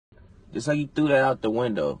Just like you threw that out the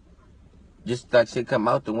window. Just like shit come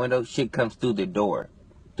out the window, shit comes through the door.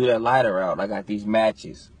 Threw that lighter out. I got these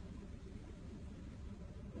matches.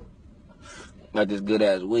 Got this good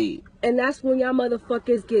ass weed. And that's when y'all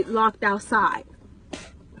motherfuckers get locked outside.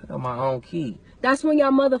 I got my own key. That's when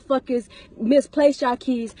y'all motherfuckers misplace y'all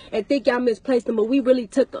keys and think y'all misplaced them, but we really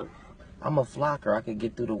took them. I'm a flocker. I can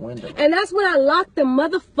get through the window. And that's when I locked the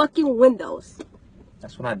motherfucking windows.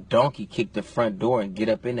 That's when I donkey kick the front door and get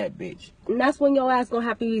up in that bitch. And that's when your ass gonna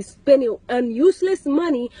have to be spending useless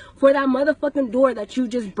money for that motherfucking door that you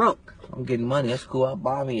just broke. I'm getting money. That's cool. I'll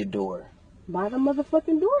buy me a door. Buy the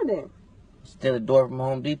motherfucking door then. Steal a door from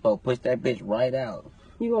Home Depot. Push that bitch right out.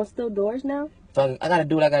 You gonna steal doors now? So I gotta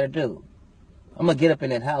do what I gotta do. I'm gonna get up in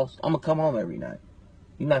that house. I'm gonna come home every night.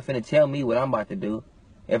 You're not finna tell me what I'm about to do.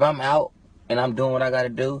 If I'm out and I'm doing what I gotta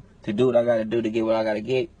do to what I gotta do to get what I gotta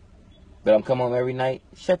get, but I'm coming home every night,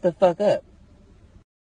 shut the fuck up.